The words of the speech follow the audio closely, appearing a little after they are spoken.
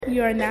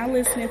You are now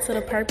listening to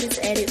the Purpose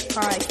Addicts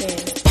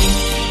podcast.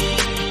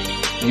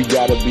 You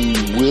got to be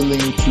willing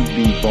to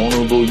be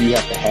vulnerable. You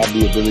have to have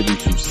the ability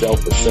to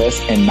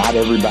self-assess, and not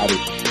everybody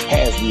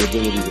has the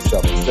ability to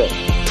self-assess.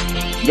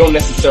 You don't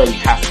necessarily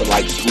have to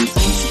like school to be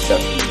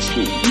successful in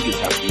school. You just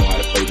have to know how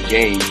to play the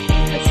game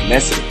and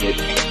finesse it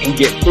and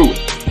get through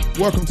it.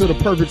 Welcome to the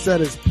Purpose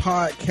Addicts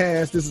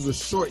podcast. This is a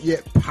short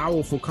yet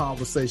powerful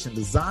conversation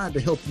designed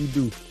to help you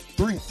do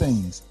 3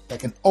 things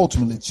that can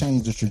ultimately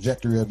change the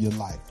trajectory of your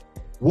life.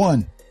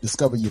 1,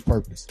 discover your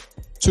purpose.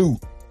 2,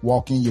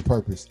 walk in your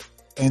purpose.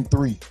 And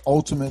 3,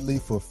 ultimately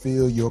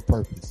fulfill your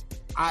purpose.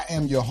 I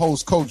am your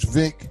host, Coach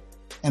Vic,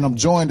 and I'm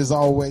joined as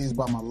always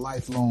by my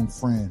lifelong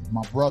friend,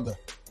 my brother,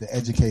 the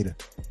educator,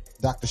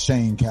 Dr.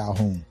 Shane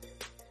Calhoun.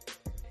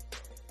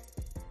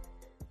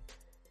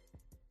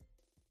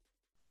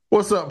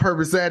 What's up,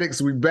 Purpose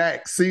Addicts? We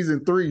back,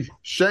 season 3.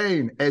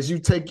 Shane, as you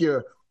take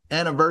your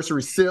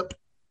anniversary sip,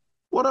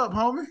 what up,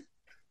 homie?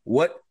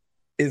 What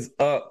is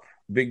up,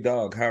 big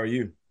dog? How are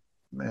you?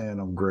 Man,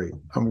 I'm great.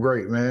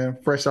 Man.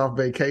 Fresh off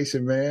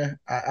vacation, man.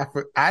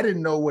 I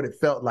didn't know what it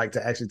felt like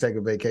to actually take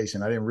a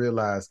vacation. I didn't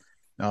realize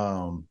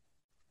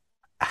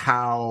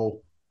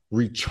how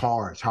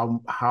recharged,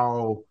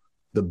 how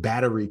the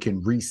battery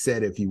can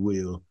reset, if you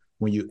will,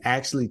 when you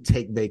actually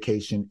take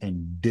vacation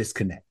and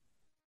disconnect.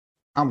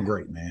 I'm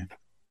great, man.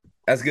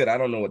 That's good. I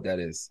don't know what that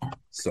is.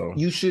 So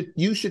you should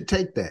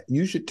take that.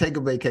 You should take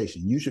a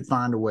vacation. You should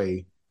find a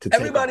way to take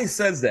Everybody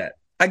says that.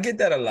 I get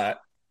that a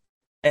lot.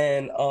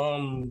 And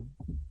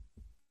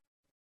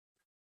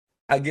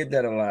I get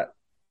that a lot.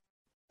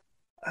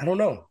 I don't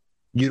know.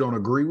 You don't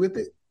agree with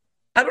it?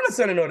 I don't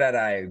necessarily know that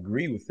I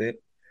agree with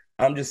it.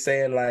 I'm just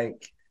saying,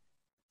 like,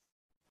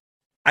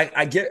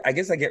 I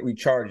guess I get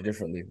recharged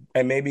differently.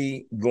 And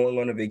maybe going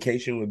on a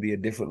vacation would be a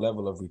different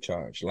level of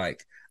recharge.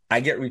 Like,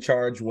 I get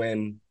recharged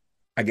when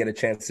I get a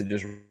chance to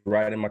just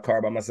ride in my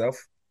car by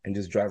myself and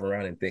just drive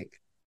around and think.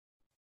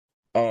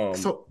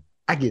 So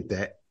I get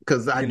that,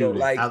 because I do.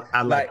 Like,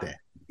 I like that.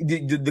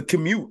 The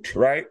commute,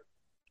 right?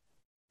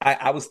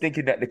 I was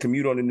thinking that the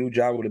commute on the new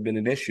job would have been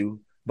an issue,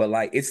 but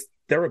like, it's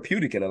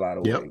therapeutic in a lot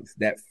of ways.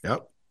 That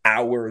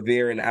hour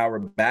there and hour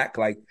back,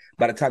 like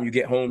by the time you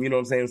get home, you know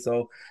what I'm saying?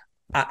 So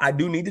I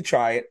do need to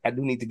try it. I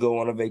do need to go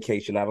on a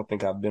vacation. I don't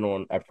think I've been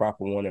on a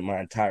proper one in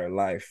my entire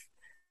life,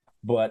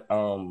 but I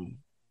don't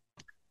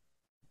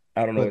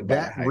know. But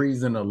that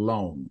reason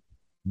alone,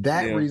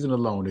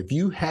 if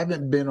you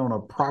haven't been on a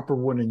proper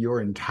one in your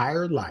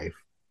entire life,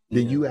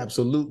 then you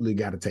absolutely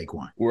got to take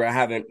one. Where I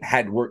haven't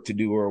had work to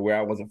do, or where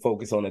I wasn't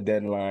focused on a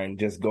deadline,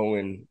 just go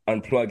and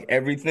unplug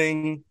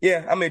everything.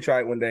 Yeah, I may try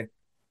it one day.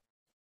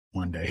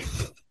 One day.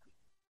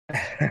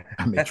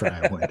 I may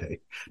try it one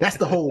day. That's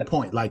the whole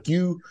point. Like,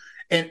 you,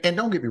 and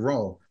don't get me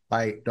wrong,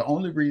 like, the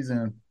only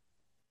reason,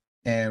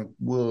 and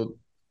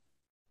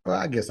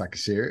I guess I could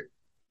share it.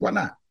 Why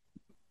not?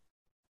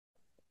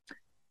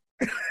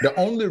 The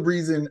only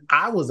reason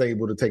I was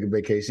able to take a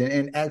vacation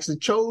and actually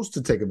chose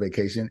to take a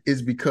vacation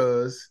is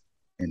because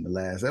in the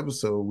last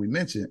episode we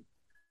mentioned,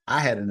 I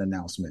had an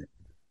announcement.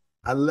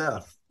 I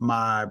left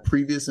my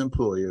previous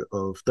employer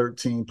of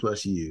 13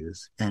 plus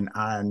years, and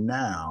I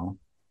now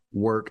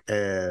work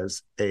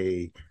as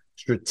a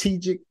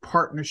strategic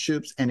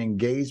partnerships and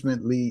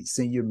engagement lead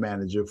senior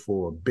manager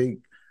for a big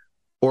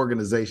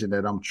organization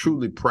that I'm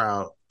truly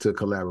proud to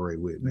collaborate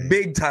with, man.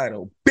 Big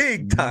title.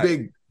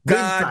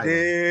 God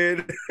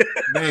did.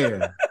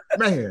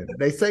 Man,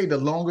 they say the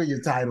longer your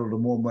title, the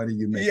more money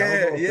you make. I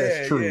don't know if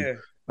that's true. Yeah.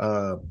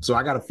 So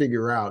I got to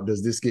figure out,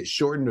 does this get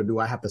shortened, or do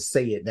I have to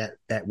say it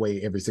that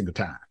way every single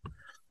time?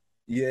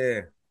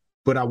 Yeah.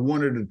 But I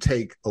wanted to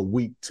take a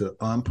week to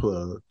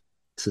unplug,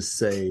 to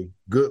say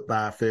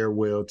goodbye,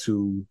 farewell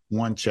to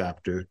one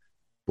chapter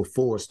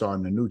before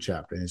starting a new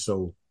chapter. And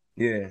so,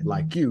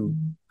 like you,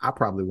 I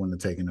probably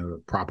wouldn't have taken a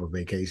proper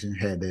vacation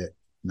had that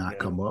not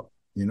come up,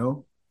 you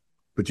know?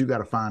 But you got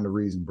to find a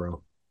reason,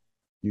 bro.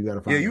 You got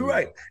to find. Yeah, you're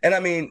right. And I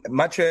mean,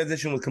 my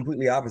transition was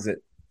completely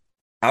opposite.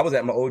 I was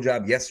at my old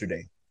job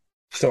yesterday,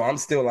 so I'm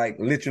still like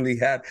literally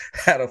had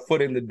a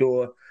foot in the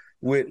door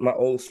with my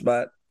old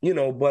spot, you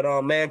know.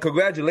 But man,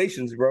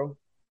 congratulations, bro.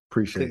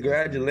 Appreciate it.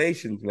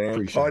 Congratulations, man.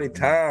 Appreciate Party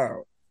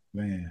time,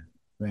 man.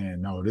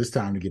 No, this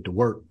time to get to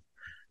work.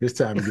 You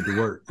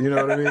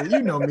know what I mean?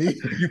 You know me.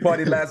 You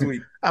partied last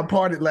week. I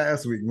partied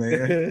last week,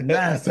 man.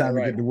 Now it's time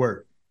to get to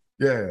work.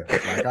 Yeah,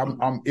 like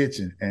I'm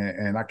itching,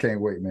 and I can't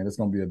wait, man. It's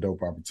gonna be a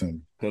dope opportunity.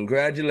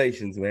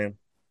 Congratulations, man.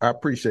 I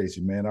appreciate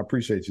you, man. I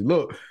appreciate you.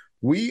 Look,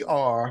 we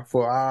are,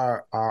 for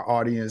our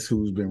audience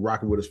who's been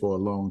rocking with us for a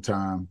long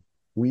time,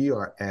 we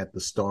are at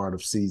the start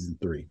of season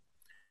 3,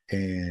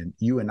 and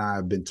you and I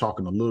have been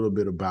talking a little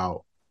bit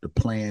about the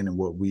plan and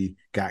what we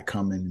got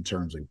coming in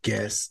terms of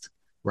guests,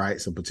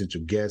 right? Some potential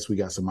guests. We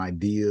got some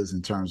ideas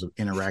in terms of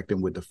interacting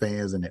with the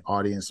fans and the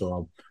audience.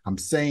 So I'm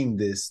saying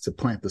this to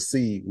plant the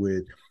seed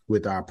with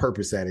our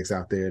purpose addicts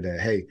out there that,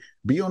 hey,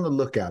 be on the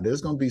lookout.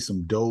 There's going to be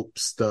some dope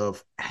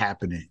stuff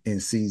happening in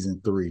season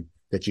 3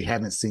 that you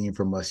haven't seen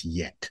from us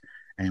yet.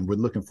 And we're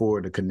looking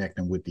forward to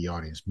connecting with the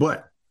audience.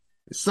 But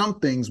some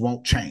things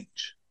won't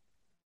change.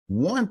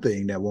 One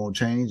thing that won't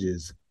change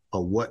is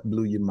a What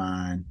Blew Your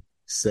Mind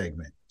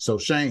segment. So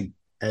Shane,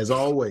 as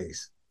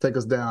always, take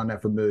us down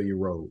that familiar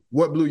road.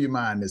 What blew your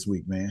mind this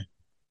week, man?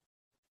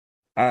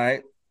 All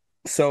right.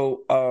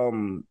 So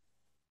I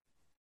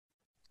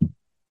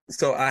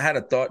had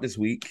a thought this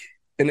week,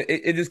 and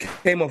it just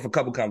came off a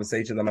couple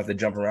conversations. I'm going to have to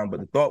jump around, but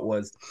the thought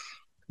was,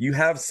 you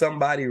have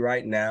somebody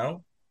right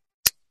now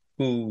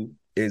who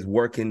is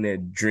working their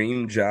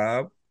dream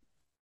job,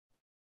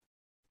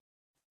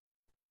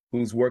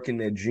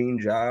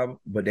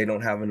 but they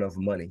don't have enough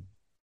money.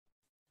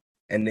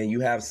 And then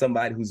you have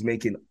somebody who's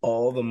making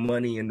all the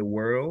money in the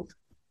world,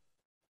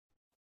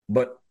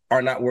 but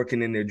are not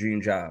working in their dream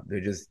job.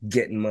 They're just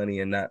getting money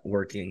and not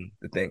working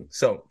the thing.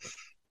 So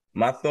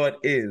my thought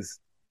is,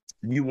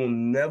 you will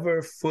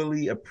never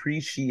fully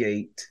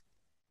appreciate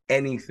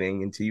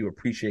anything until you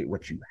appreciate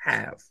what you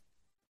have.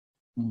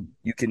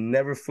 You can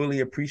never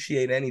fully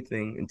appreciate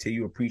anything until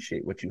you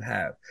appreciate what you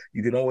have.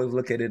 You can always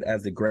look at it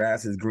as the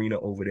grass is greener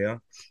over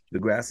there. The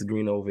grass is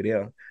greener over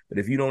there. But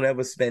if you don't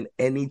ever spend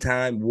any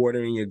time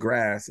watering your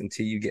grass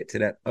until you get to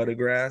that other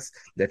grass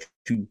that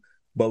you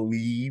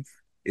believe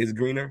is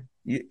greener,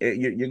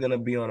 you're going to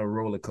be on a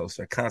roller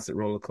coaster, a constant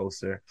roller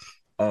coaster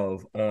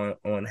of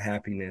on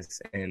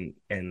happiness and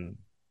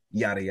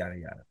yada, yada,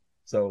 yada.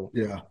 So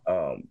yeah,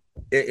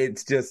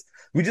 it's just,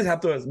 we just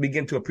have to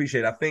begin to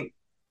appreciate. I think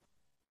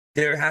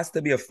there has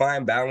to be a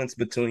fine balance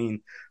between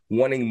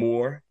wanting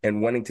more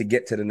and wanting to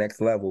get to the next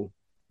level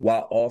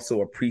while also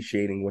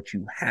appreciating what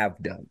you have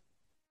done.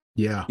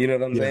 Yeah. You know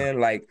what I'm saying?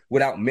 Like,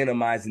 without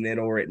minimizing it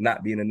or it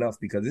not being enough,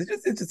 because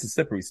it's just a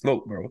slippery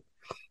slope, bro.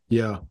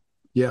 Yeah.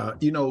 Yeah.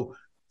 You know,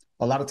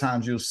 a lot of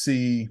times you'll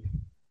see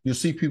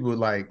people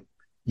like,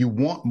 you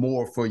want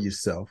more for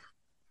yourself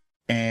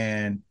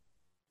and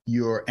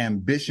your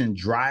ambition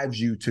drives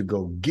you to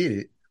go get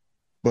it.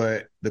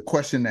 But the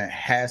question that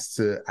has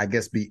to, I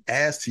guess, be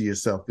asked to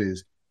yourself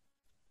is,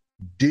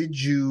 did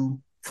you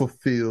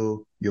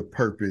fulfill your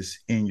purpose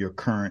in your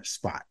current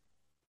spot?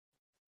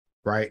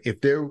 Right?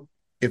 If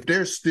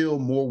there's still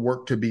more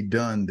work to be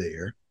done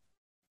there,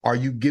 are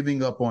you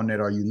giving up on that?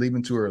 Are you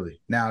leaving too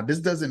early? Now, this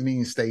doesn't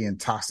mean stay in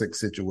toxic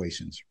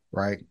situations,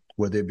 right?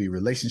 Whether it be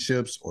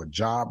relationships or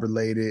job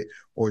related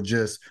or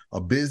just a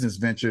business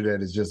venture that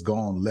has just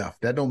gone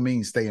left. That don't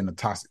mean stay in a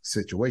toxic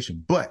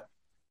situation. But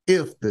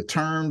if the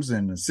terms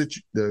and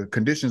the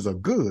conditions are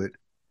good,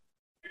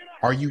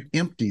 are you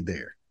empty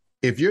there?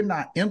 If you're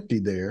not empty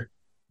there,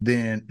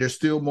 then there's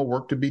still more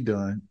work to be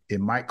done. It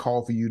might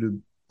call for you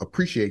to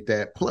appreciate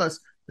that. Plus,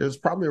 there's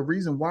probably a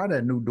reason why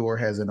that new door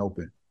hasn't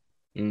opened.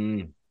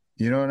 You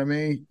know what I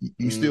mean?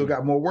 You still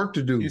got more work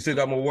to do. You still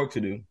got more work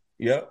to do.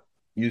 Yep.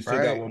 You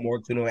still got more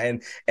work to do.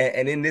 And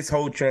in this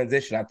whole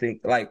transition, I think,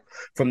 like,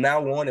 from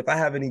now on, if I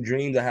have any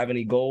dreams, I have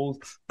any goals,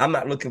 I'm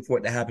not looking for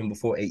it to happen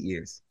before 8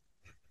 years.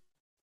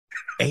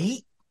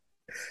 8?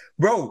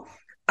 Bro,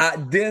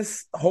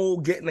 this whole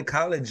getting a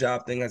college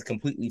job thing has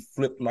completely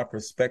flipped my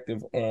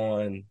perspective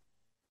on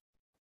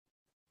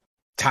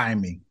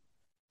timing.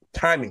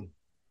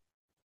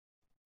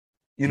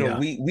 You know,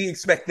 we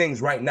expect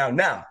things right now.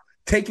 Now,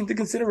 take into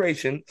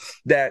consideration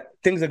that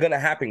things are going to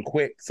happen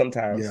quick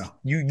sometimes.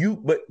 Yeah.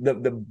 But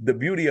the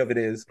beauty of it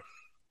is,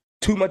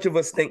 too much of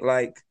us think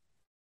like,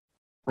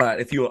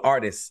 if you're an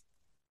artist,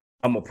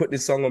 I'm going to put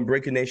this song on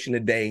Breaker Nation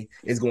today.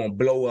 It's going to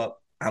blow up.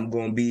 I'm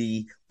going to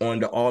be on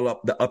the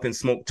Up in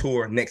Smoke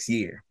tour next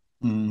year.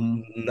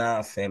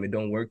 Nah, fam, it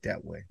don't work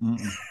that way.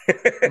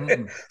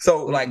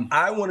 So, like,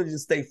 I want to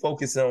just stay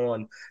focused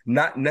on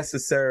not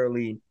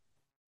necessarily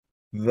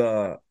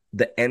the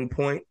end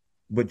point,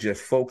 but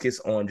just focus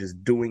on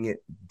just doing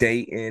it day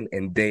in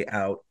and day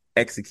out,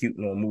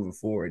 executing on moving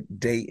forward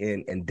day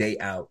in and day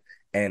out.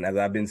 And as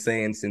I've been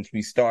saying since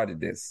we started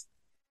this,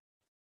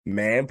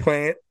 man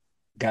plant,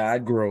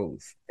 God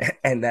grows.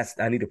 And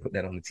I need to put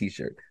that on the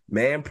t-shirt.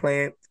 Man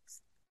plant,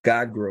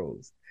 God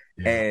grows.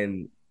 Yeah.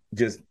 And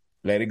just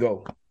let it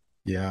go.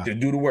 Yeah. Just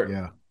do the work.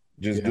 Yeah.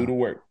 Just do the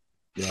work.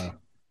 Yeah.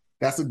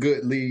 That's a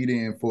good lead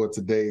in for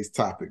today's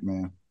topic,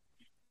 man.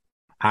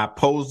 I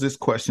pose this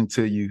question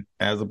to you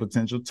as a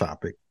potential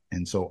topic.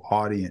 And so,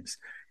 audience,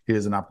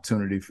 here's an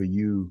opportunity for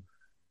you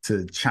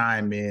to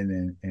chime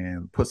in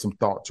and put some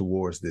thought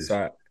towards this.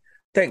 Sorry.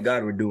 Thank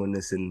God we're doing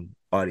this in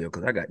audio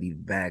because I got these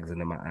bags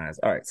under my eyes.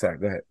 All right, sorry,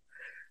 go ahead.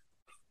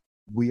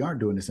 We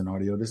aren't doing this in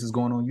audio. This is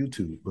going on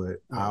YouTube,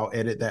 but I'll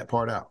edit that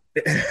part out.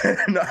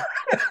 No,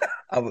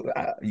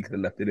 you could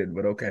have left it in,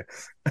 but okay.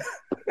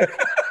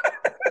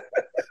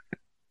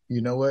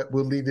 You know what?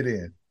 We'll leave it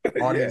in.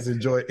 Audience,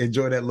 enjoy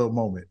that little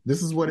moment.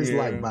 This is what it's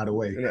like, by the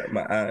way.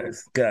 My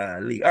eyes,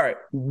 golly. All right.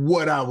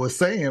 What I was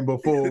saying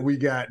before we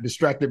got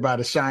distracted by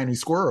the shiny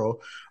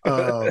squirrel.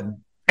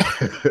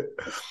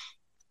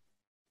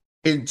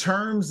 In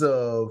terms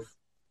of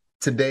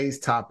today's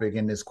topic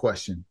and this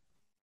question,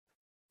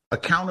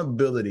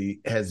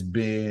 accountability has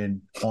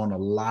been on a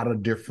lot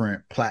of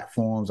different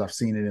platforms. I've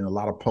seen it in a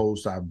lot of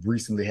posts. I've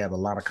recently had a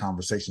lot of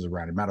conversations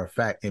around it. Matter of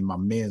fact, in my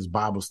men's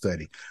Bible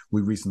study,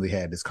 we recently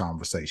had this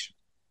conversation.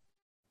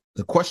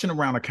 The question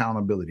around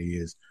accountability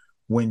is,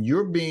 when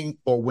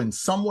when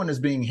someone is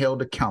being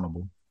held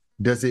accountable,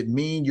 does it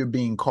mean you're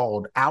being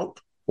called out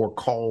or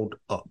called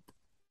up?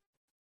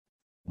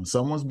 When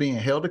someone's being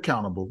held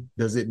accountable,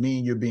 does it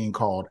mean you're being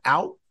called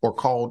out or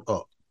called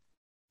up?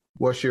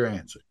 What's your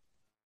answer?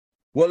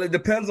 Well, it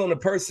depends on the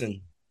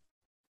person,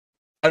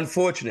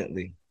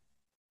 unfortunately.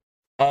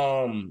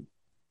 I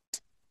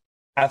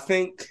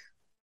think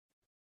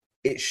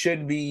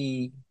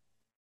we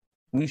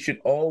should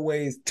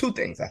always, two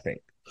things, I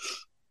think.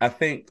 I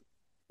think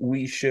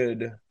we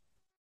should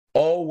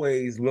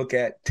always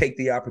take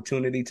the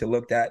opportunity to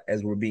look at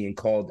as we're being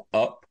called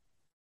up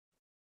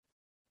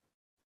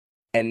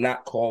and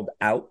not called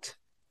out.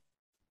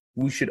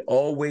 We should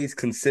always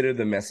consider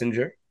the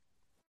messenger.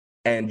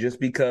 And just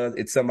because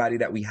it's somebody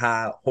that we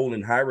hold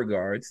in high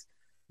regards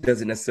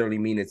doesn't necessarily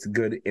mean it's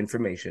good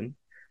information.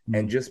 Mm-hmm.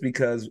 And just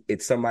because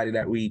it's somebody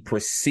that we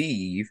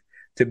perceive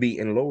to be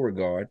in low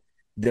regard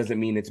doesn't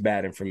mean it's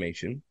bad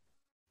information.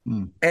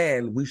 Mm.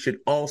 And we should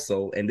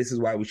also, and this is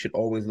why we should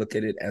always look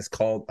at it as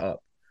called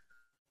up,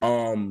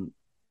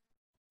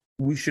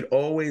 we should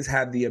always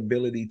have the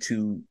ability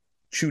to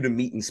chew the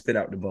meat and spit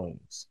out the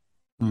bones.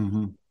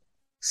 Mm-hmm.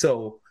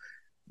 So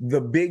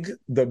the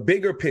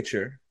bigger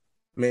picture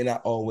may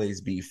not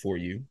always be for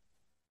you,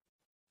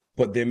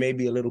 but there may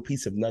be a little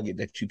piece of nugget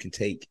that you can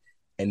take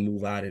and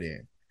move out of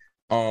there.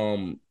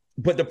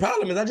 But the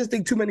problem is I just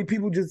think too many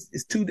people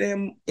is too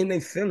damn in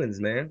their feelings,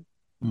 man.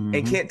 Mm-hmm.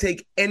 And can't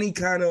take any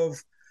kind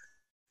of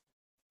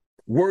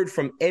word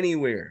from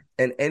anywhere,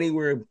 and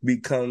anywhere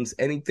becomes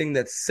anything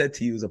that's said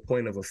to you is a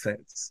point of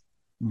offense.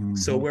 Mm-hmm.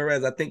 So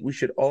whereas I think we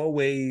should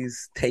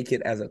always take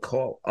it as a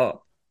call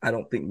up, I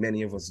don't think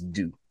many of us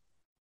do.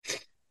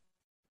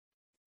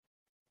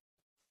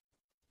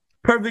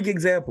 Perfect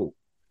example.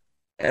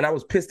 And I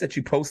was pissed that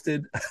you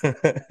posted.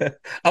 I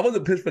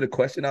wasn't pissed for the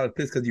question. I was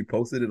pissed because you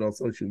posted it on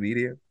social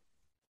media.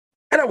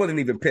 And I wasn't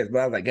even pissed, but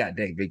I was like, God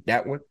dang, Vic,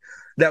 that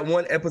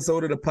one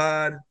episode of the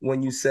pod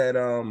when you said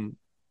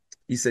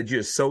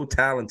you're so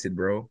talented,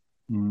 bro.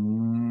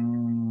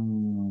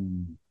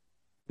 Mm.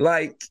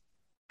 Like,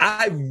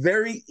 I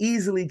very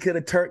easily could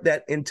have turned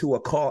that into a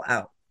call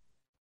out.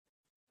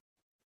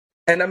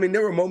 And I mean,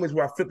 there were moments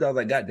where I flipped. I was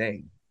like, God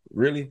dang,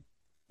 really?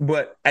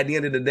 But at the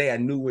end of the day, I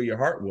knew where your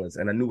heart was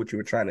and I knew what you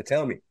were trying to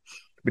tell me.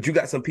 But you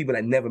got some people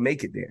that never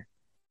make it there.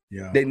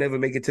 Yeah. They never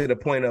make it to the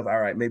point of, all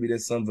right, maybe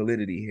there's some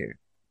validity here.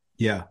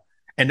 Yeah.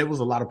 And there was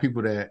a lot of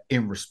people that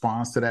in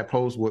response to that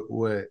post,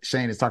 what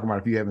Shane is talking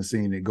about, if you haven't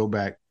seen it, go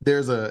back.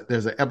 There's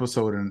an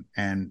episode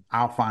and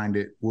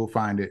we'll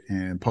find it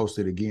and post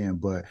it again.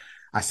 But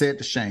I said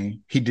to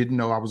Shane, he didn't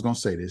know I was going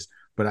to say this,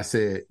 but I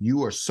said,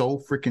 you are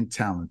so freaking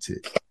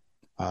talented.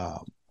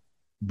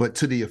 But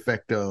to the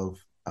effect of,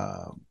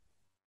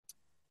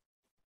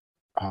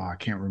 I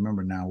can't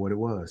remember now what it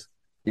was.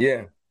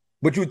 Yeah.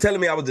 But you were telling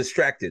me I was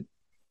distracted.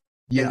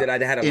 Yeah. And that I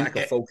had a lack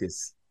of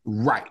focus.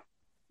 Right.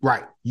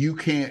 You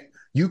can't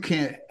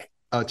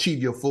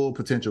achieve your full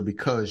potential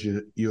because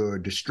you're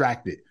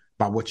distracted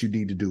by what you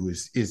need to do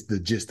is the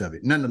gist of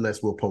it.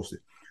 Nonetheless, we'll post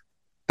it.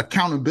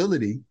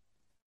 Accountability,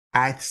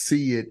 I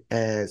see it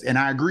as, and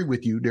I agree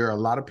with you, there are a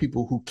lot of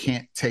people who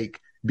can't take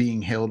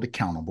being held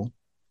accountable.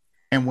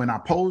 And when I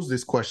pose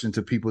this question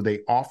to people, they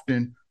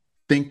often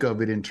think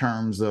of it in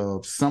terms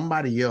of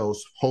somebody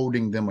else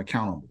holding them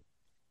accountable.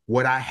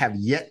 What I have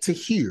yet to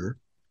hear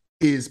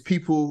is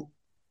people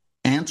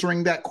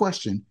answering that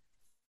question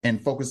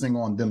and focusing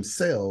on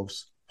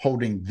themselves,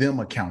 holding them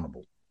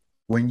accountable.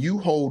 When you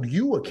hold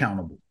you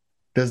accountable,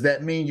 does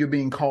that mean you're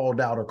being called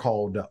out or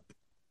called up?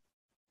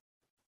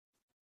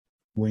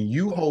 When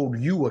you hold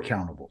you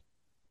accountable.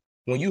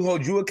 When you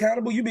hold you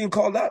accountable, you're being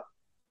called up.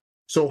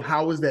 So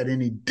how is that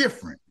any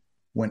different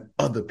when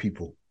other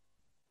people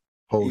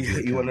hold you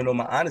accountable? You want to know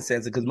my honest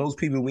answer? Because most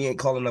people, we ain't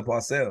calling up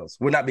ourselves.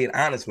 We're not being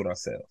honest with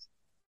ourselves.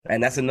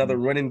 And that's another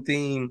running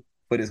theme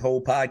for this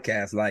whole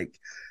podcast. Like,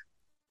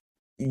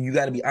 you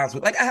got to be honest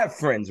with, like, I have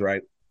friends,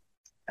 right?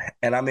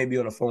 And I may be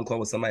on a phone call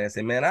with somebody and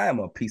say, man, I am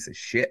a piece of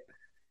shit.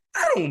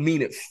 I don't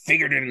mean it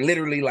figuratively,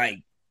 literally, like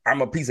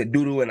I'm a piece of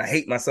doo-doo and I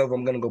hate myself.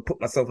 I'm going to go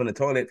put myself in the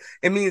toilet.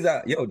 It means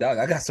that, yo, dog,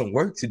 I got some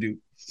work to do.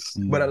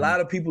 Mm-hmm. But a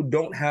lot of people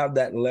don't have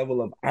that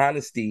level of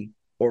honesty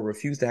or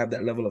refuse to have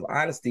that level of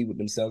honesty with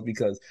themselves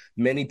because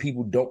many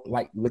people don't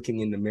like looking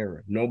in the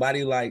mirror.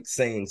 Nobody likes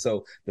saying,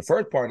 so the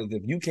first part is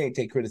if you can't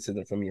take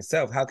criticism from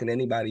yourself, how can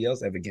anybody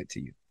else ever get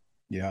to you?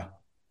 Yeah.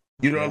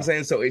 You know what I'm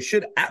saying? So it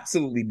should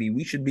absolutely be,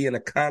 we should be in a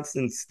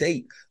constant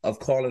state of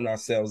calling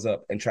ourselves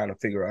up and trying to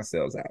figure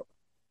ourselves out.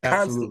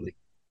 Constantly.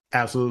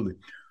 Absolutely.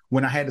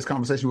 When I had this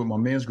conversation with my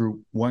men's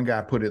group, one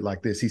guy put it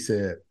like this. He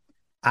said,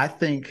 I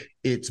think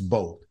it's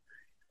both.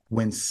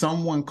 When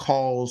someone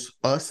calls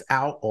us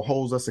out or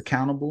holds us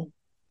accountable,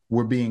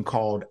 we're being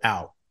called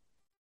out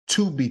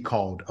to be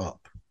called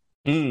up.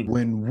 Mm.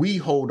 When we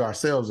hold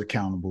ourselves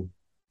accountable,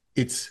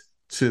 it's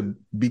to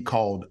be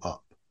called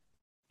up.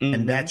 Mm-hmm.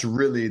 And that's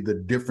really the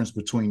difference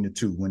between the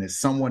two when it's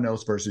someone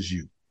else versus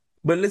you.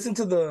 But listen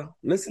to the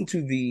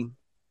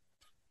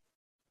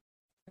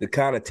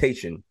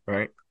connotation,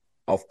 right,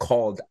 of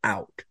called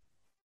out.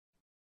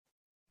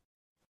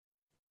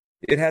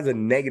 It has a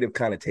negative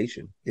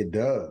connotation. It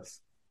does.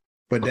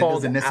 But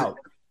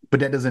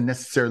that doesn't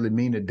necessarily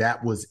mean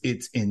that was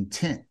its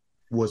intent,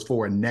 was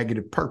for a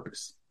negative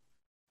purpose.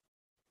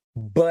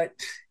 But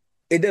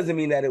it doesn't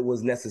mean that it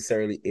was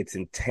necessarily its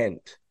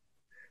intent.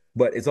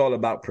 But it's all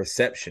about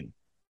perception.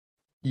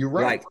 You're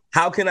right. Like,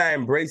 how can I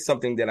embrace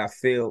something that I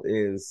feel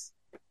is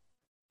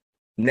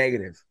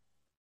negative?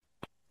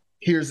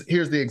 Here's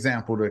the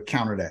example to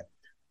counter that.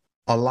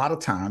 A lot of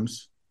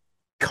times,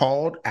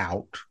 called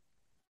out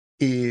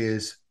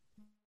is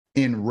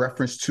in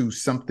reference to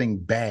something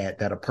bad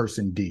that a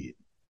person did.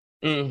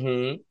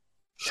 Mm-hmm.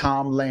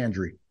 Tom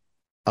Landry,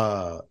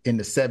 in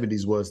the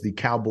 70s, was the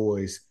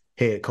Cowboys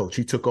head coach.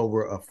 He took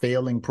over a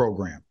failing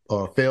program,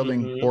 a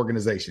failing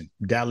organization.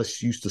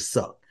 Dallas used to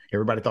suck.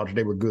 Everybody thought that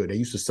they were good. They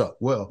used to suck.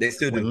 Well, they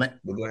still do.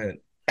 But go ahead.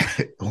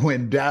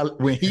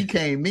 When he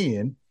came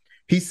in,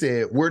 he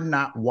said, "We're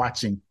not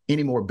watching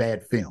any more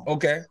bad film.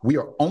 Okay, we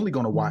are only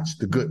going to watch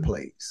the good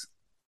plays."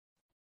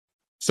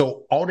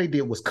 So all they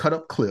did was cut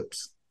up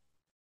clips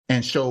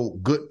and show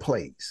good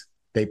plays.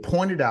 They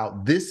pointed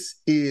out, this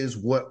is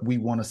what we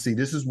want to see.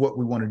 This is what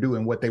we want to do.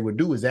 And what they would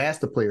do is ask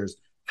the players,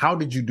 how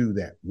did you do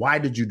that? Why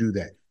did you do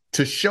that?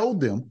 To show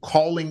them,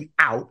 calling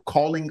out,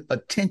 calling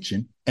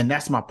attention. And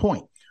that's my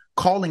point.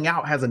 Calling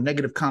out has a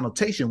negative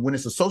connotation when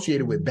it's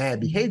associated with bad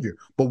behavior.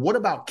 But what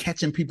about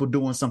catching people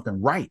doing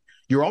something right?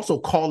 You're also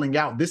calling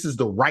out, this is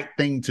the right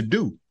thing to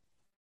do.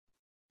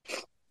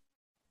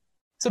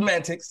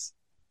 Semantics.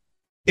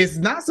 It's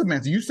not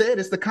semantics. You said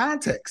it's the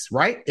context,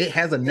 right? It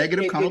has a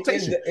negative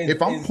connotation. I'm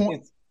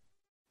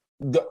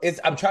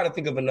trying to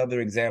think of another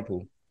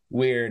example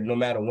where no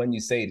matter when you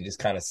say it, it just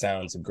kind of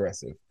sounds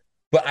aggressive.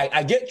 But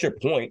I get your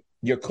point.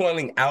 You're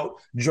calling out,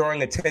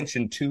 drawing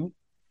attention to.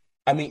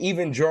 I mean,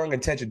 even drawing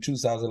attention to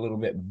sounds a little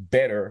bit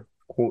better,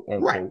 quote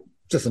unquote. Right.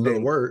 Just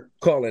another word.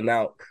 Calling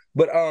out.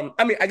 But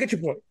I mean, I get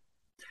your point.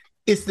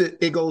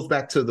 It goes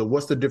back to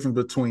what's the difference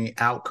between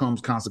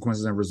outcomes,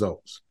 consequences, and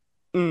results.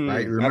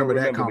 Right? Remember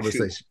that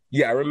conversation?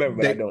 Yeah, I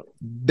remember. I don't.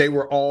 They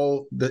were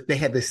they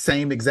had the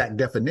same exact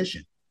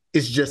definition.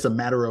 It's just a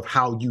matter of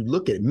how you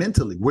look at it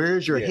mentally.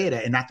 Where's your head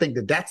at? And I think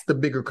that's the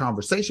bigger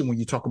conversation when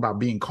you talk about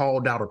being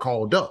called out or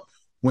called up.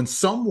 When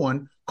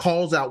someone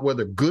calls out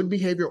whether good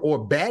behavior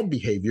or bad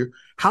behavior,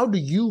 how do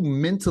you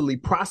mentally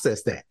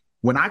process that?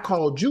 When I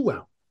called you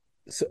out.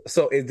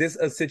 So is this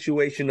a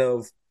situation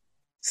of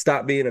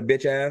stop being a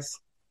bitch ass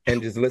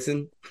and just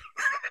listen?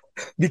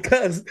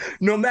 Because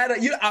no matter,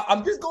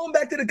 I'm just going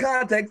back to the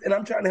context and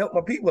I'm trying to help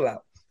my people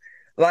out.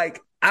 Like,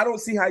 I don't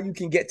see how you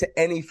can get to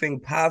anything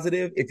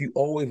positive if you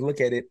always look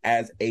at it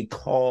as a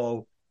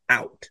call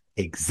out.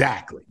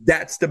 Exactly.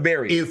 That's the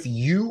barrier. If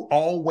you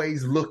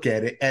always look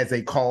at it as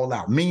a call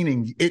out,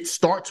 meaning it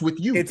starts with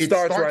you. It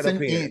starts right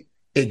up here.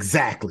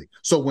 Exactly.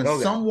 So when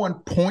someone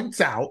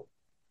points out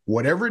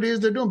whatever it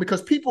is they're doing,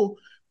 because people,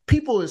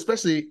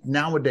 especially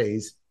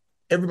nowadays,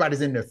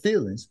 everybody's in their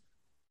feelings.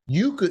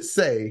 You could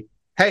say,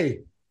 hey,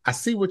 I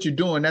see what you're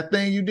doing. That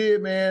thing you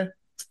did, man,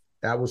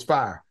 that was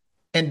fire.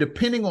 And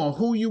depending on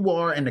who you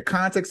are and the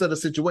context of the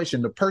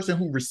situation, the person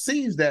who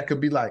receives that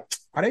could be like,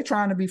 are they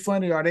trying to be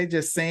funny? Or are they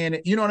just saying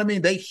it? You know what I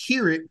mean? They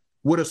hear it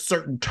with a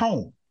certain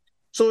tone.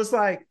 So it's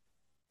like,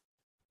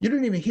 you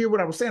didn't even hear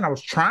what I was saying. I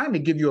was trying to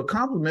give you a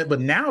compliment,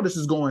 but now this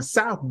is going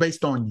south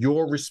based on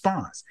your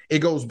response. It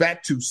goes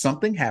back to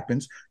something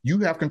happens. You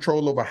have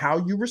control over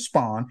how you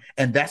respond,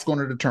 and that's going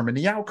to determine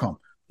the outcome.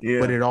 Yeah.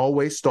 But it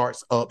always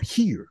starts up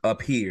here.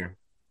 Up here.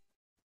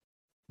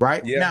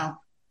 Right? Yeah. Now,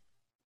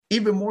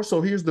 even more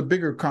so, here's the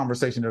bigger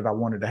conversation that I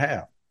wanted to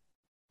have.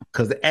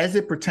 Because as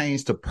it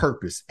pertains to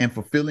purpose and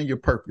fulfilling your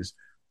purpose,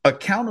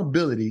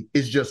 accountability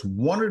is just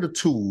one of the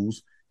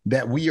tools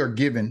that we are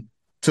given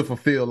to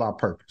fulfill our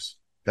purpose.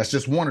 That's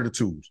just one of the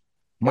tools.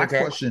 My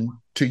question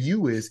to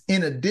you is,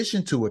 in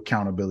addition to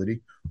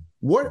accountability,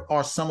 what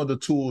are some of the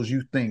tools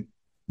you think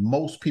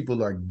most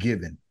people are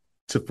given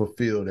to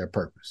fulfill their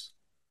purpose?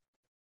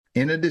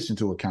 In addition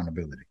to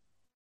accountability.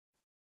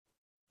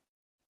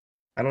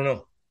 I don't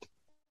know.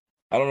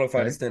 I don't know if I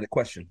understand the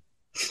question.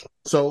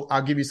 So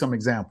I'll give you some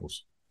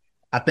examples.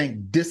 I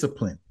think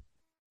discipline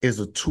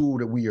is a tool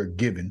that we are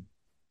given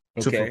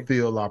to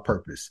fulfill our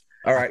purpose.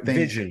 All right,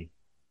 vision.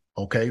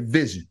 Okay,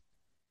 vision.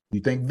 You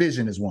think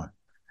vision is one.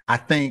 I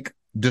think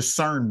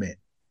discernment,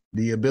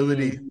 the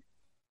ability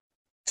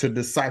to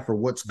decipher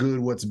what's good,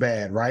 what's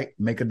bad, right?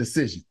 Make a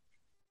decision.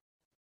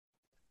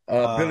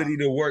 Ability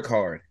to work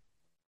hard.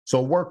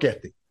 So work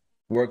ethic.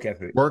 Work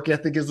ethic. Work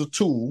ethic is a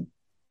tool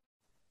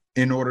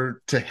in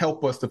order to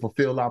help us to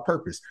fulfill our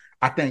purpose.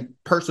 I think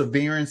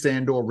perseverance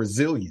and or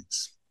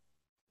resilience.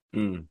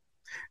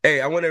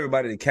 Hey, I want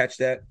everybody to catch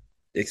that,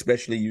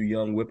 especially you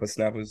young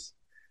whippersnappers.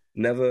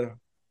 Never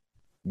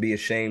be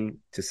ashamed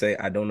to say,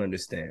 I don't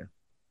understand.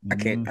 I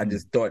can't. I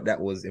just thought that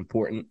was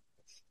important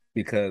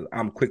because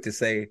I'm quick to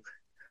say,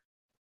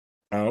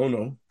 I don't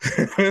know.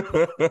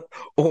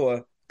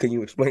 Or can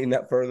you explain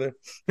that further?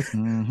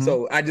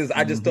 So I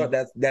just thought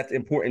that's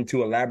important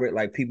to elaborate.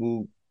 Like,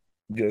 people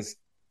just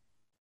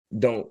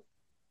don't.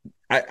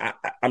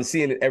 I'm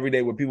seeing it every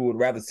day where people would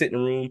rather sit in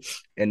a room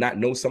and not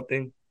know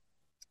something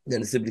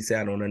than to simply say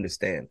I don't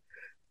understand.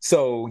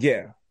 So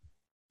yeah,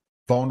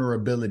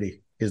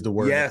 vulnerability is the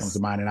word that comes to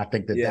mind, and I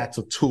think that that's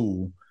a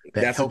tool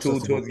that helps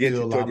us to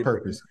fulfill our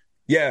purpose.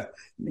 Yeah.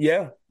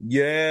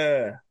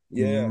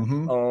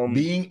 Mm-hmm.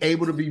 Being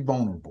able to be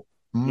vulnerable.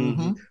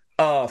 Mm-hmm.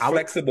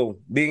 Flexible.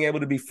 Being able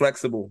to be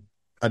flexible.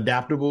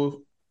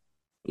 Adaptable.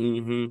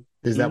 Mm-hmm.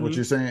 Is that what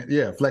you're saying?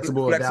 Yeah,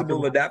 flexible,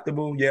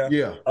 adaptable.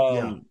 Yeah.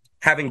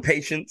 Having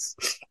patience.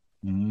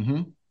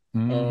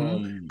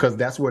 Mm-hmm. Because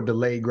that's where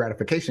delayed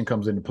gratification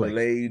comes into play.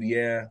 Delayed,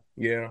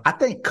 yeah. I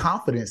think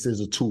confidence is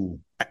a tool.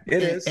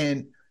 It is.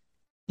 And,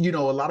 you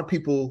know, a lot of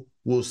people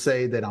will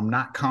say that I'm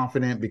not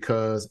confident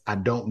because I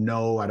don't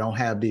know, I don't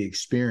have the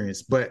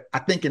experience. But I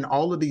think in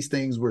all of these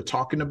things we're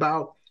talking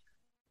about,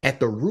 at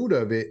the root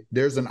of it,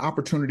 there's an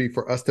opportunity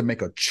for us to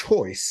make a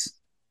choice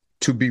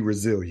to be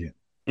resilient,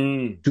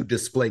 to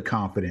display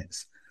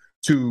confidence,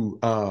 to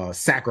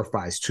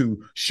sacrifice,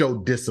 to show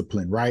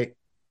discipline, right?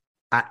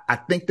 I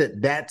think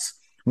that that's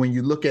when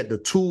you look at the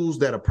tools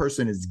that a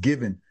person is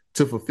given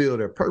to fulfill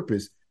their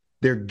purpose,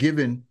 they're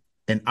given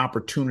an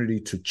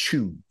opportunity to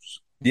choose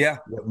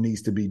what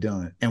needs to be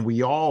done. And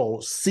we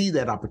all see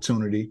that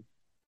opportunity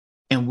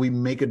and we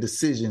make a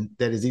decision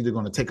that is either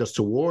going to take us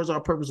towards our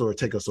purpose or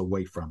take us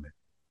away from it.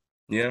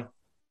 Yeah.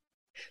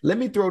 Let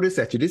me throw this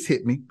at you. This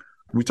hit me.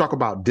 We talk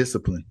about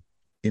discipline.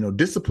 You know,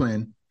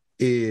 discipline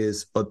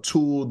is a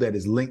tool that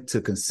is linked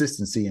to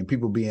consistency and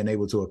people being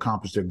able to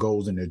accomplish their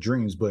goals and their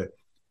dreams. But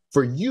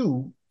for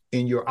you,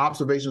 in your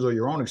observations or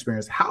your own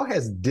experience, how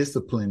has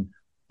discipline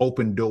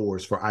opened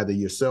doors for either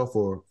yourself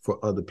or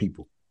for other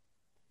people?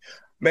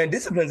 Man,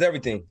 discipline's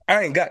everything.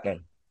 I ain't got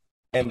none.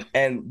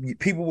 And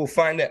people will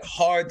find that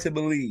hard to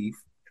believe.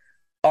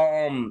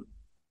 And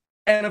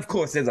of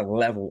course, I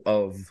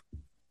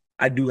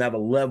do have a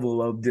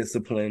level of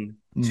discipline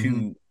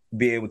to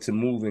be able to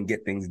move and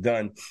get things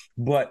done.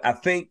 But I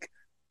think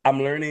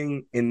I'm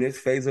learning in this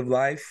phase of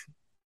life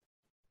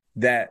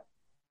that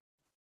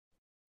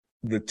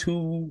the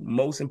two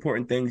most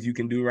important things you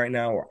can do right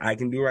now, or I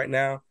can do right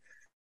now,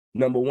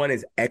 number one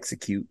is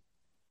execute.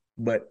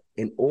 But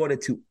in order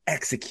to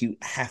execute,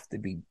 I have to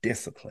be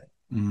disciplined.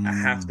 I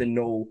have to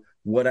know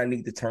what I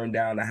need to turn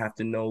down. I have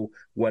to know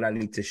what I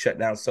need to shut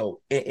down. So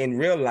in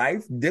real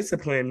life,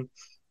 discipline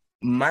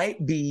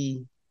might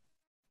be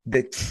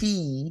the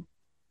key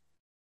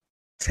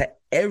to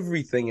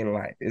everything in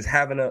life, is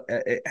having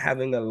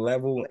a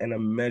level and a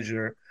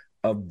measure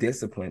of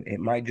discipline. It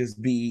might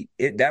just be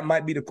that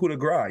might be the coup de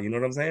grace. You know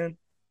what I'm saying?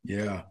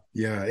 Yeah.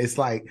 It's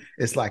like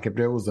if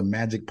there was a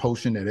magic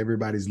potion that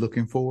everybody's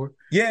looking for.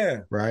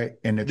 Yeah. Right.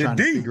 And they're trying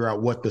to figure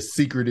out what the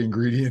secret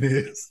ingredient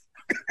is.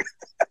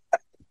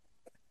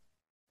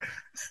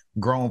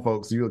 Grown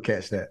folks, you'll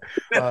catch that.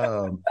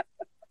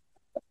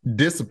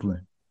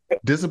 Discipline.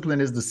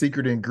 Discipline is the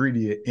secret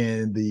ingredient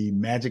in the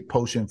magic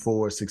potion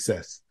for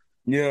success.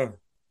 Yeah.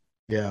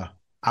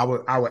 I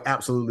would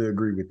absolutely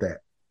agree with that.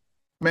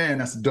 Man,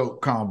 that's a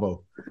dope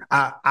convo.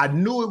 I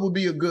knew it would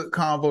be a good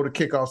convo to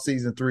kick off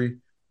season 3,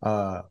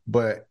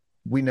 but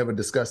we never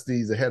discussed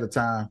these ahead of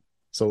time.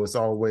 So it's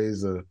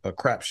always a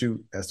crapshoot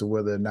as to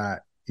whether or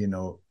not, you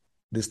know,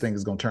 this thing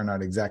is going to turn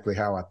out exactly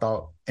how I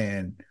thought.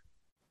 And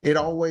it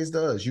always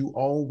does. You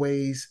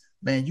always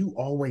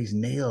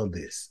nail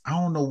this. I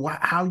don't know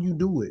how you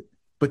do it,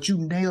 but you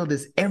nail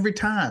this every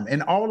time.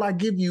 And all I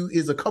give you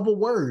is a couple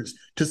words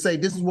to say,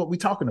 this is what we're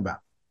talking about.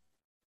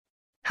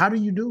 How do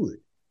you do it?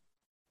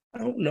 I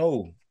don't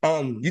know.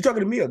 You talking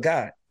to me or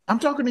God? I'm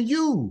talking to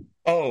you.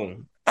 Oh,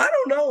 I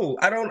don't know.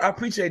 I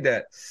appreciate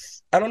that.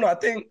 I don't know. I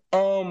think, I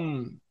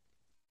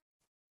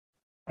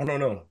don't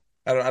know.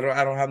 I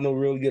don't have no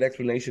real good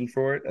explanation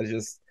for it.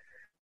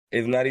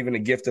 It's not even a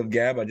gift of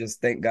gab. I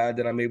just thank God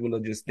that I'm able to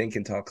just think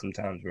and talk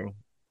sometimes, bro.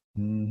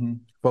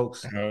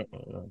 Folks,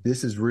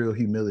 this is real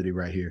humility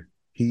right here.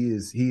 He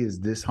is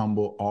this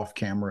humble off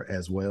camera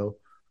as well.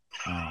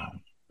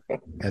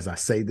 As I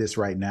say this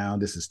right now,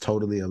 this is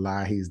totally a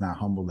lie. He's not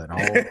humble at all.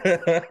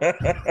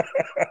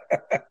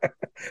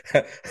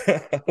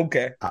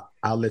 Okay.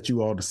 I'll let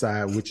you all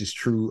decide which is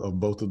true of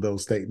both of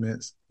those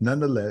statements.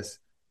 Nonetheless,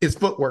 it's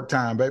footwork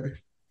time, baby.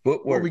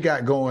 Footwork. What we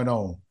got going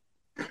on?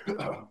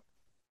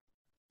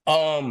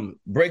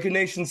 Breaker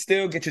Nation,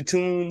 still get your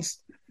tunes.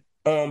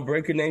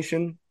 Breaker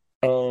Nation.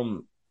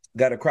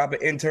 Got a crop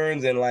of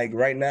interns, and like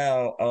right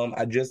now,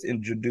 I just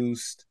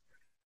introduced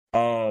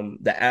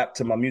the app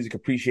to my music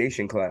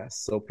appreciation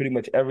class. So pretty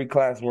much every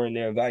class we're in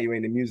there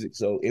evaluating the music.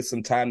 So it's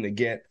some time to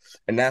get,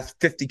 and that's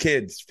 50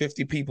 kids,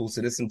 50 people.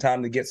 So there's some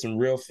time to get some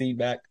real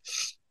feedback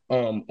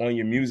on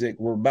your music.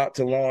 We're about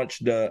to launch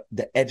the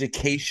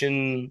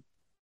education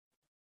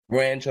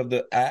branch of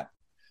the app.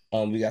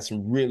 We got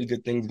some really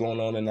good things going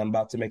on, and I'm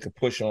about to make a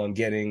push on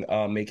getting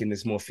making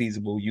this more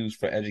feasible use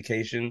for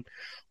education.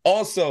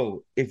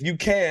 Also, if you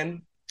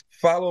can,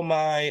 follow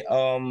my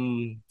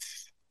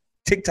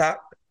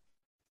TikTok.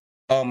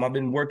 I've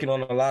been working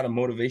on a lot of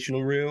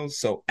motivational reels,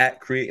 so at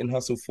Create and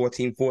Hustle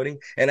 1440,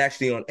 and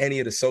actually on any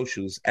of the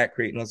socials, at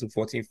Create and Hustle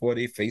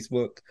 1440,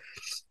 Facebook,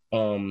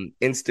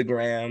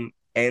 Instagram,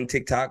 and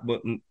TikTok,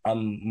 but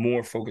I'm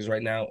more focused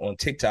right now on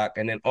TikTok.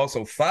 And then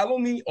also follow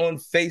me on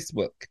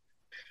Facebook.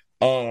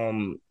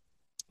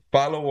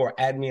 Follow or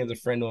add me as a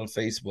friend on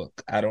Facebook.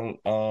 I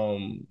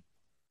don't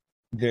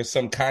there's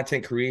some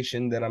content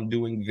creation that I'm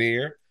doing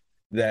there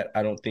that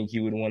I don't think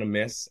you would want to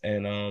miss.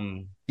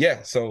 And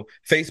so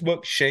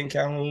Facebook, Shane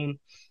Calhoun,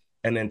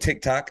 and then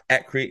TikTok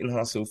at Create and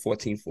Hustle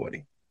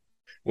 1440.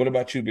 What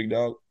about you, big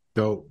dog?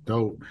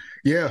 Dope.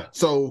 Yeah.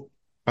 So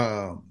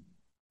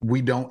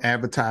we don't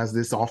advertise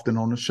this often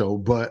on the show,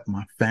 but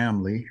my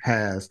family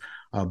has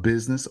a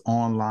business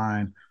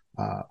online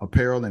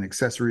apparel and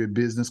accessory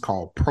business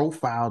called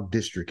Profile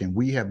District. And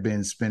we have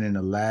been spending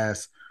the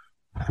last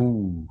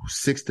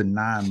 6 to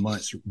 9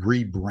 months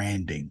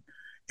rebranding.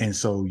 And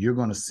so you're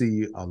going to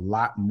see a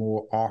lot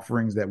more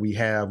offerings that we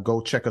have. Go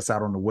check us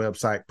out on the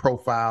website,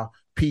 Profile,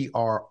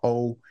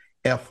 PROFYLE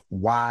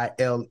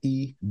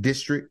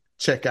District.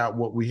 Check out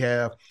what we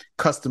have.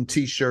 Custom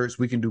t-shirts.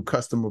 We can do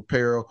custom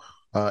apparel.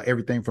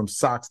 Everything from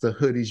socks to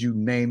hoodies, you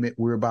name it.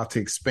 We're about to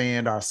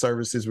expand our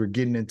services. We're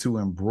getting into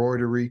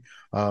embroidery.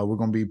 We're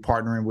going to be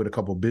partnering with a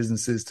couple of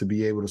businesses to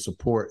be able to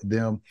support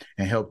them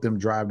and help them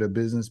drive their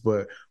business.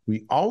 But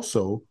we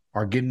also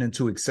are getting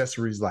into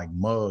accessories like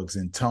mugs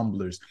and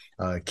tumblers,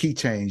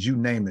 keychains, you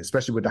name it,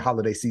 especially with the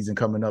holiday season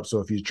coming up. So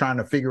if you're trying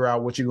to figure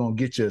out what you're going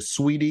to get your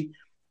sweetie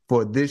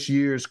for this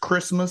year's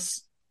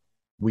Christmas,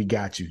 we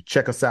got you.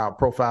 Check us out,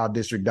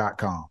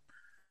 profiledistrict.com.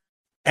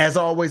 As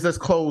always, let's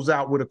close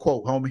out with a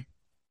quote, homie.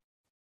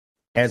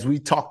 As we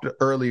talked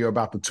earlier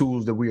about the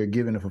tools that we are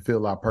given to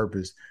fulfill our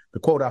purpose, the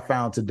quote I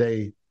found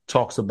today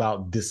talks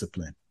about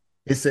discipline.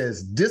 It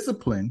says,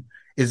 discipline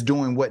is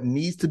doing what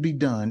needs to be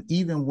done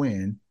even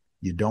when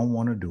you don't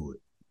want to do it.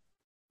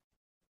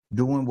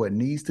 Doing what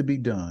needs to be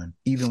done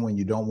even when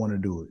you don't want to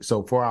do it.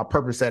 So for our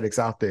purpose addicts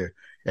out there,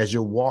 as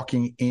you're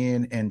walking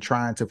in and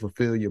trying to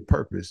fulfill your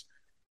purpose,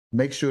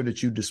 make sure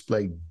that you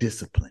display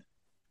discipline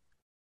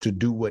to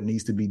do what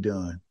needs to be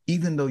done,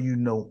 even though you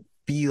don't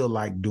feel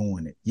like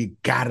doing it. You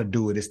got to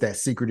do it. It's that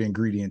secret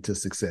ingredient to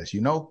success,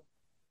 you know?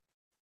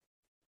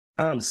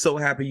 I'm so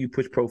happy you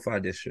push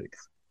Profile District.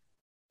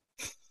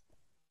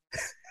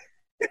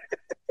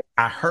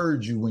 I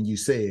heard you when you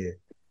said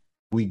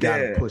we got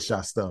to push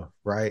our stuff,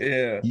 right?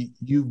 Yeah.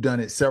 You've done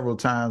it several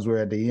times where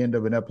at the end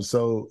of an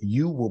episode,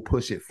 you will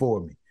push it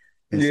for me.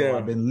 And so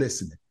I've been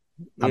listening.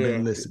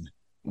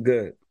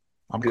 Good.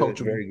 I'm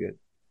coachable. Very good.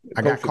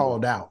 I got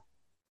called out.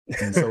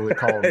 And so it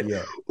called me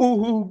up.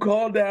 Ooh,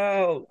 called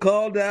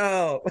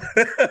out.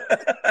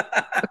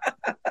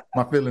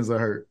 My feelings are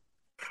hurt.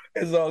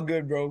 It's all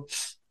good, bro.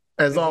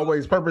 As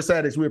always, Purpose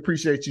Addicts, we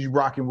appreciate you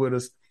rocking with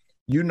us.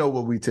 You know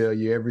what we tell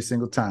you every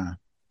single time.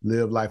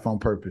 Live life on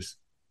purpose.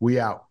 We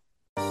out.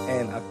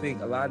 And I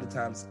think a lot of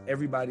times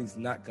everybody's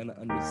not going to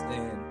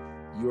understand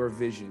your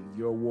vision,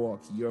 your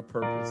walk, your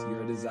purpose,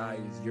 your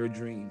desires, your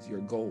dreams,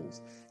 your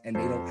goals. And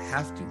they don't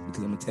have to,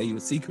 because I'm going to tell you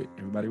a secret.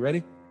 Everybody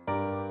ready?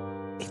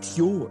 It's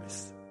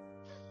yours.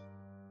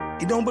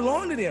 It don't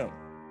belong to them.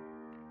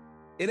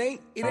 It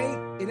ain't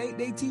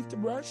they teeth to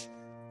brush.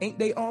 Ain't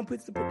they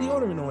armpits to put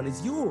deodorant on.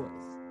 It's yours.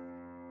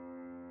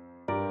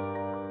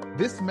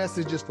 This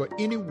message is for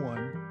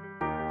anyone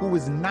who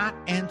is not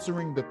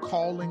answering the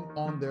calling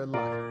on their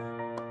life.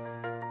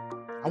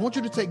 I want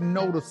you to take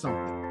note of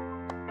something.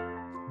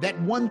 That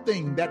one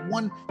thing, that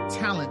one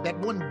talent, that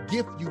one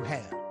gift you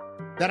have,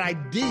 that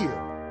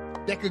idea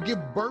that could give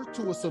birth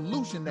to a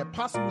solution that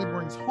possibly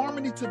brings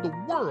harmony to the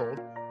world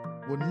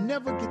will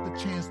never get the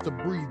chance to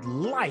breathe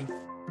life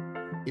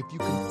if you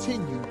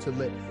continue to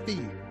let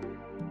fear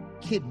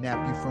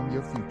kidnap you from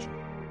your future.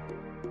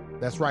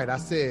 That's right, I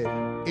said,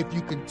 if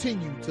you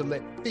continue to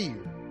let fear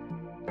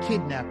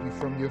kidnap you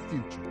from your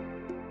future.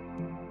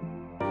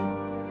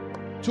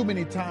 Too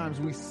many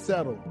times we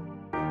settle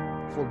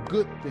for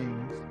good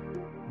things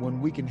when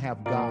we can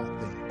have God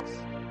things.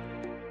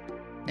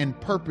 And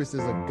purpose is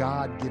a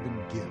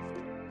God-given gift.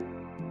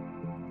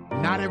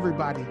 Not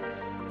everybody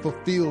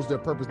fulfills their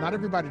purpose. Not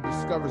everybody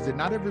discovers it.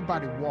 Not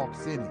everybody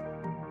walks in it.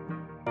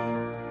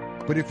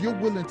 But if you're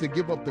willing to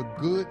give up the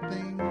good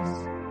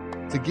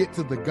things to get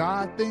to the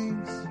God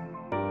things,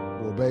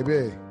 well,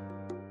 baby,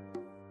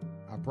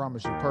 I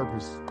promise you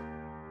purpose,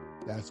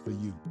 that's for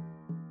you.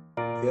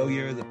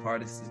 Failure is a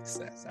part of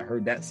success. I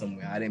heard that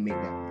somewhere. I didn't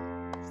make that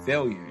one.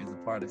 Failure is a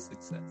part of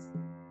success.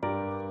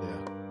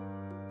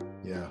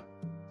 Yeah.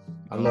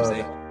 I love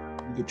it.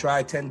 You could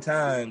try 10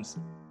 times,